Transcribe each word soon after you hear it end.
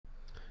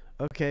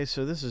Okay,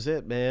 so this is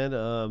it,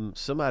 man.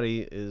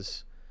 Somebody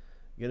is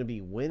going to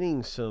be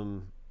winning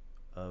some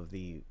of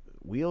the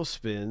wheel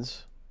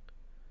spins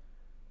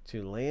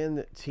to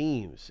land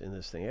teams in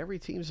this thing. Every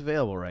team's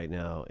available right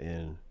now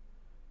in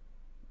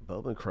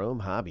Bowman Chrome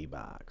Hobby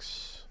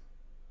Box.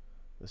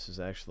 This is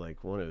actually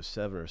like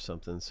 107 or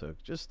something, so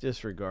just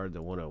disregard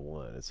the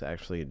 101. It's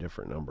actually a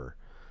different number.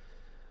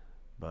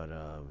 But,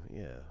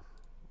 yeah.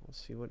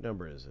 Let's see, what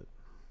number is it?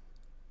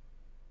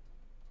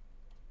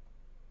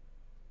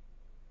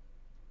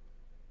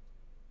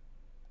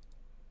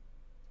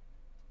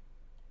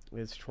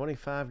 It's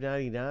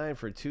 $25.99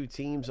 for two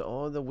teams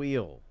on the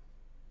wheel.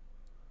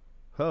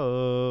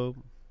 Ho!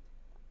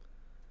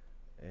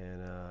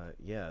 And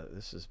yeah,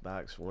 this is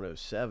box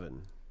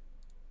 107.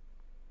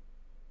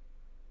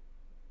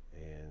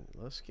 And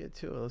let's get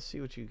to it. Let's see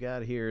what you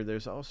got here.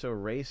 There's also a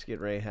race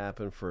getting ready to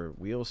happen for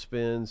wheel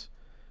spins.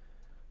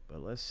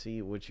 But let's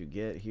see what you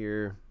get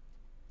here.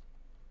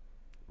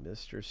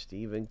 Mr.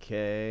 Stephen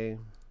K.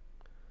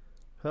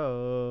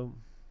 Ho!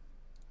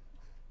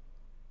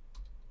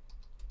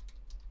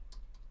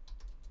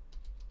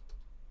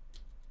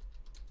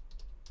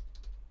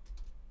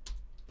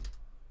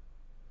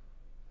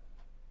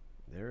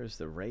 There is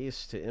the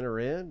race to enter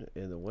in,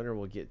 and the winner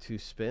will get two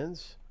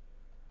spins.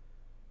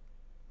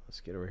 Let's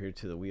get over here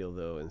to the wheel,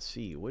 though, and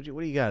see. What do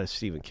you got,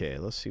 Stephen K?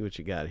 Let's see what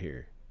you got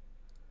here.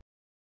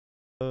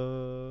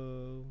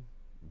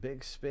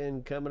 Big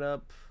spin coming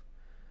up.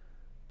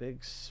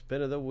 Big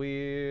spin of the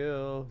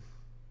wheel.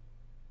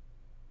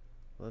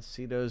 Let's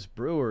see those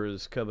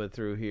Brewers coming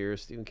through here.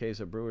 Stephen K's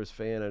a Brewers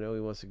fan. I know he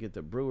wants to get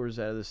the Brewers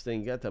out of this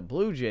thing. You got the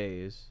Blue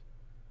Jays.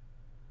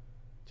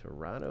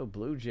 Toronto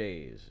Blue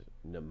Jays.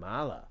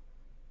 Namala.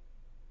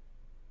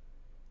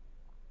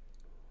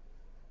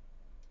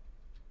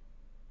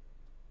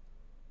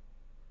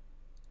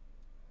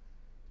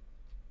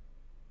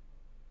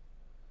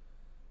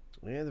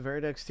 And the very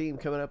next team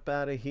coming up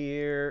out of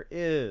here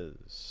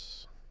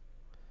is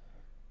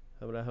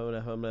right on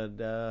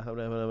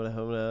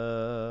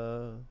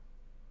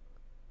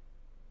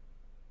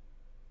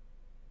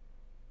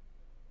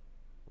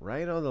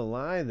the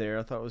line there.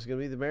 I thought it was going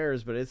to be the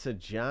Mariners, but it's the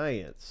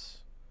Giants.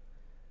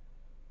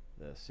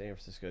 The San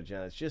Francisco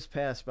Giants just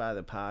passed by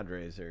the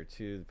Padres there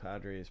too. The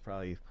Padres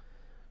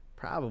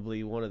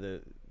probably one of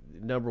the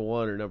number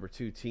one or number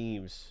two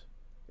teams.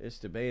 It's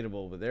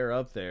debatable, but they're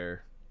up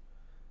there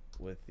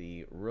with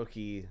the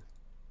rookie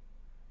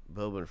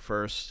Bowman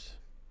first.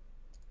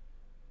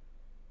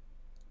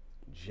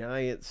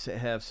 Giants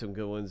have some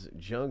good ones.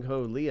 Jung Ho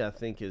Lee, I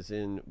think, is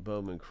in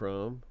Bowman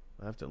Chrome.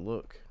 I have to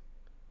look.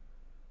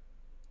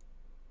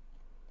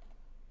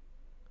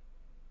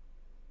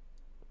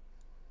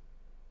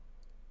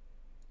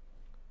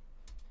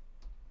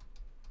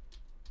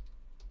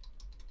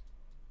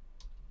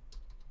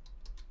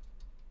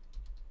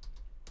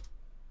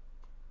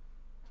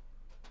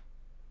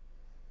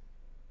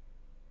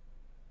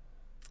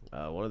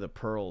 One of the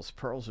pearls.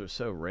 Pearls are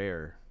so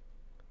rare.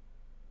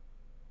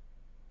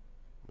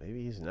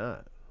 Maybe he's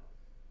not.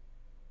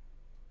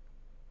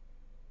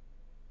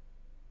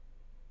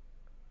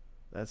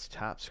 That's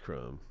Topps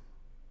Chrome.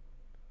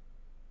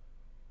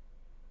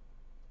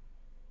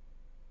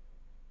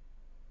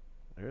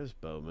 There's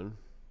Bowman.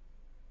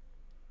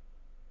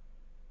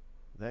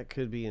 That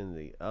could be in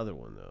the other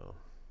one, though.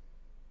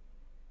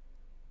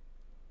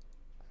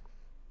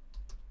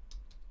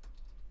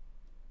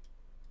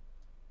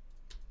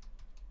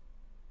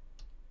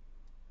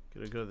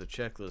 Gonna go to the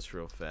checklist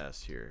real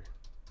fast here.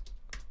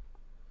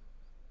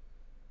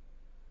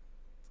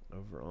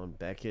 Over on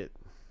Beckett,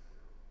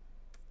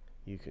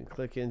 you can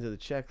click into the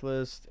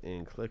checklist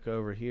and click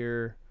over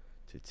here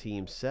to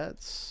team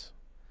sets,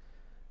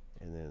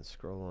 and then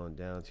scroll on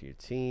down to your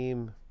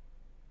team.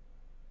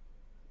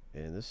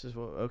 And this is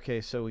what,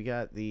 okay, so we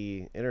got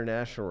the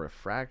International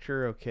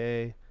Refractor.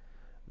 Okay,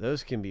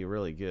 those can be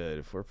really good.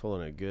 If we're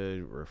pulling a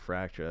good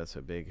refractor, that's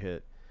a big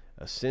hit.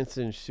 A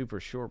Simpson Super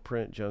Short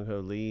Print, Jung Ho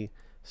Lee.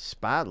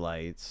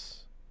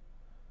 Spotlights.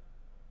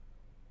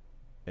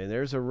 And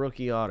there's a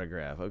rookie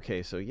autograph.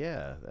 Okay, so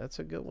yeah, that's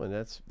a good one.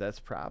 That's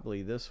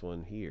probably this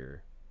one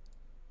here.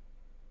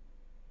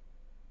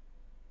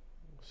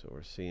 So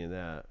we're seeing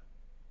that.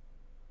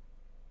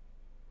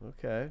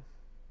 Okay.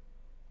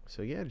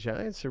 So yeah,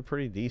 Giants are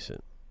pretty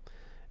decent.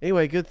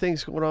 Anyway, good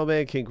things going on,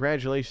 man.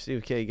 Congratulations,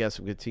 Steve K. You got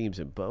some good teams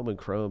in Bowman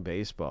Chrome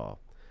baseball.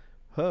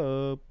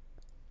 Hope.